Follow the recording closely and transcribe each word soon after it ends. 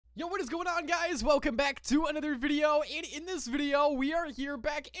Yo, what is going on, guys? Welcome back to another video, and in this video, we are here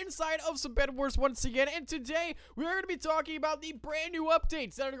back inside of some Bedwars once again, and today, we are going to be talking about the brand new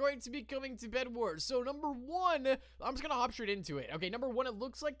updates that are going to be coming to Bedwars. So, number one, I'm just going to hop straight into it. Okay, number one, it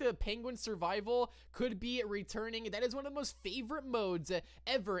looks like the Penguin Survival could be returning. That is one of the most favorite modes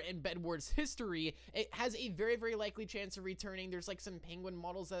ever in Bedwars history. It has a very, very likely chance of returning. There's like some penguin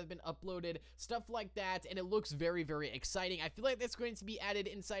models that have been uploaded, stuff like that, and it looks very, very exciting. I feel like that's going to be added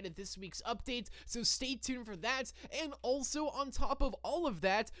inside of this week's update, so stay tuned for that. And also on top of all of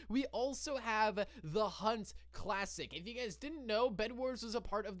that, we also have the Hunt Classic. If you guys didn't know, Bedwars was a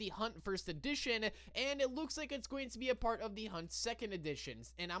part of the Hunt First Edition, and it looks like it's going to be a part of the Hunt Second Edition.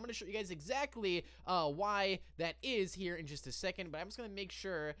 And I'm going to show you guys exactly why that is here in just a second, but I'm just going to make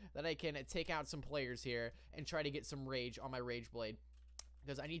sure that I can take out some players here and try to get some rage on my Rage Blade,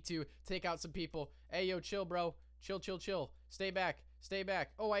 because I need to take out some people. Hey, yo, chill, bro. Chill, chill, chill. Stay back. Stay back.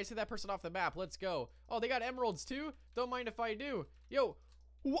 Oh, I see that person off the map. Let's go. Oh, they got emeralds too? Don't mind if I do. Yo,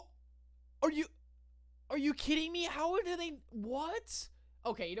 what? Are you kidding me? How do they, what?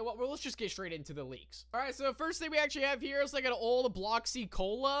 Okay, you know what? Well, let's just get straight into the leaks. All right, so the first thing we actually have here is like an old Bloxy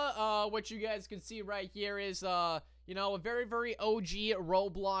Cola. What you guys can see right here is, you know, a very, very OG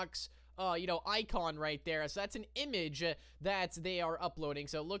Roblox you know, icon right there. So that's an image that they are uploading.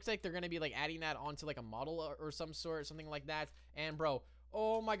 So it looks like they're going to be like adding that onto like a model or some sort, something like that. And bro,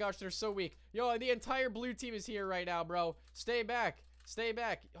 oh my gosh, they're so weak. Yo, the entire blue team is here right now, bro. Stay back. Stay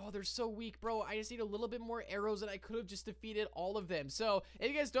back. Oh, they're so weak, bro. I just need a little bit more arrows and I could have just defeated all of them. So,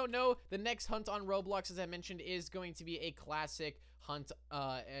 if you guys don't know, the next hunt on Roblox, as I mentioned, is going to be a classic hunt,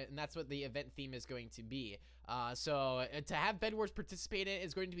 and that's what the event theme is going to be. So, to have Bedwars participate in it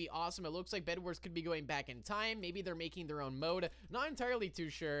is going to be awesome. It looks like Bedwars could be going back in time. Maybe they're making their own mode. Not entirely too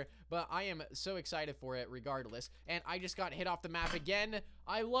sure, but I am so excited for it regardless. And I just got hit off the map again.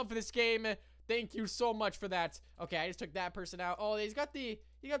 I love this game. Thank you so much for that. Okay, I just took that person out. Oh, he got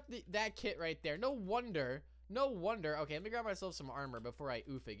that kit right there. No wonder. No wonder. Okay, let me grab myself some armor before I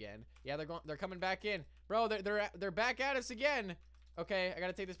oof again. Yeah, they're coming back in. Bro, they're back at us again. Okay, I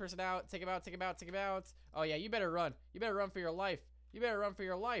gotta take this person out. Take him out, take him out, take him out. Oh yeah, you better run. You better run for your life. You better run for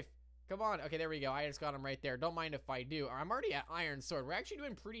your life. Come on. Okay, there we go. I just got him right there. Don't mind if I do. I'm already at Iron Sword. We're actually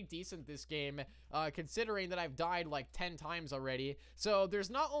doing pretty decent this game, considering that I've died like 10 times already. So there's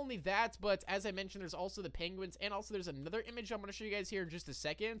not only that, but as I mentioned, there's also the penguins, and also there's another image I'm going to show you guys here in just a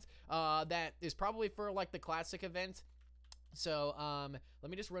second, that is probably for like the classic event. So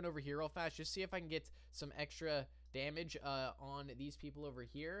let me just run over here real fast, just see if I can get some extra damage on these people over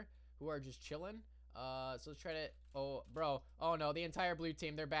here who are just chilling. So let's try to, oh, bro. Oh no, the entire blue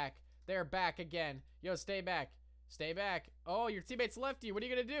team, they're back. They're back again. Yo, stay back. Stay back. Oh, your teammates left you. What are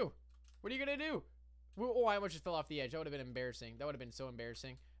you going to do? What are you going to do? Oh, I almost just fell off the edge. That would have been embarrassing. That would have been so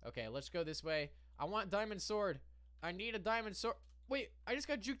embarrassing. Okay, let's go this way. I want diamond sword. I need a diamond sword. Wait, I just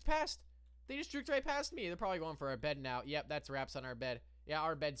got juked past. They just juked right past me. They're probably going for our bed now. Yep, that's wraps on our bed. Yeah,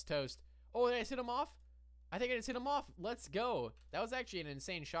 our bed's toast. Oh, did I just hit him off? I think I just hit him off. Let's go. That was actually an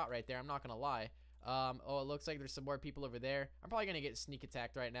insane shot right there. I'm not going to lie. Oh, it looks like there's some more people over there. I'm probably going to get sneak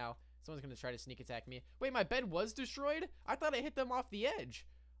attacked right now. Someone's going to try to sneak attack me. Wait, my bed was destroyed? I thought I hit them off the edge.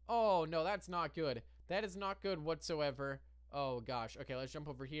 Oh, no, that's not good. That is not good whatsoever. Oh, gosh. Okay, let's jump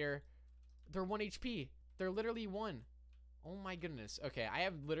over here. They're 1 HP. They're literally 1. Oh, my goodness. Okay, I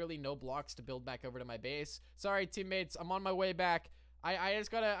have literally no blocks to build back over to my base. Sorry, teammates. I'm on my way back. I just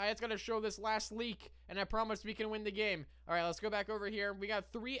gotta show this last leak, and I promise we can win the game. All right, let's go back over here. We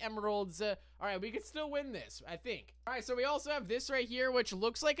got 3 emeralds. All right, we can still win this, I think. All right, so we also have this right here, which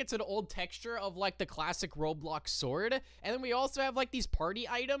looks like it's an old texture of like the classic Roblox sword. And then we also have like these party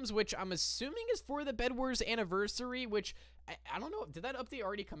items, which I'm assuming is for the Bedwars anniversary, which I don't know. Did that update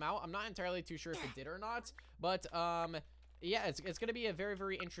already come out? I'm not entirely too sure if it did or not, but yeah, it's going to be a very,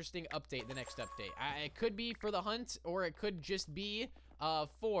 very interesting update, the next update. It could be for the hunt, or it could just be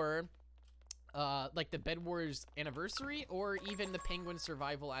for like the Bedwars anniversary, or even the Penguin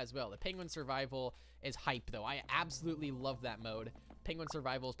Survival as well. The Penguin Survival is hype, though. I absolutely love that mode. Penguin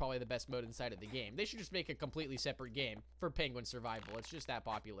Survival is probably the best mode inside of the game. They should just make a completely separate game for Penguin Survival. It's just that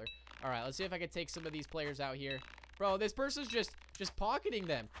popular. All right, let's see if I can take some of these players out here. Bro, this person's just pocketing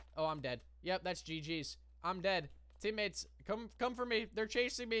them. Oh, I'm dead. Yep, that's GG's. I'm dead. Teammates, come for me. They're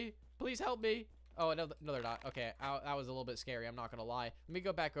chasing me. Please help me. Oh, no, they're not. Okay, that was a little bit scary. I'm not going to lie. Let me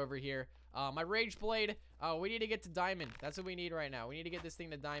go back over here. My Rage Blade. We need to get to Diamond. That's what we need right now. We need to get this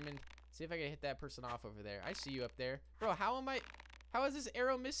thing to Diamond. See if I can hit that person off over there. I see you up there. Bro, how is this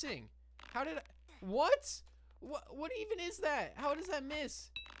arrow missing? How did what? What even is that? How does that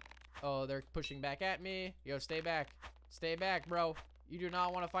miss? Oh, they're pushing back at me. Yo, stay back. Stay back, bro. You do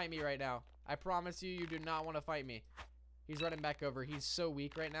not want to fight me right now. I promise you, you do not want to fight me. He's running back over. He's so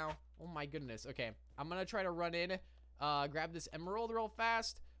weak right now. Oh my goodness. Okay, I'm gonna try to run in, grab this emerald real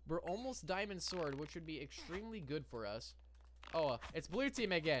fast. We're almost diamond sword, which would be extremely good for us. Oh, it's blue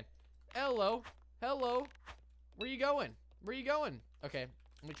team again. Hello. Hello. Where you going? Where you going? Okay,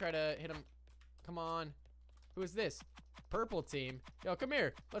 let me try to hit him. Come on. Who is this? Purple team. Yo, come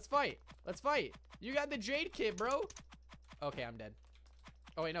here. Let's fight. Let's fight. You got the jade kit, bro. Okay, I'm dead.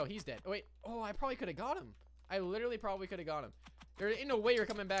 Oh, wait, no, he's dead. Oh, wait. Oh, I probably could have got him. I literally probably could have got him. There ain't no way you're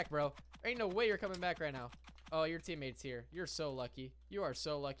coming back, bro. There ain't no way you're coming back right now. Oh, your teammate's here. You're so lucky. You are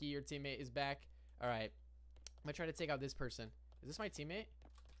so lucky your teammate is back. All right. I'm going to try to take out this person. Is this my teammate?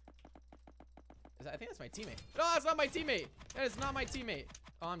 I think that's my teammate. No, that's not my teammate. That is not my teammate.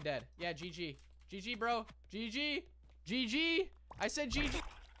 Oh, I'm dead. Yeah, GG. GG, bro. GG. GG. I said GG.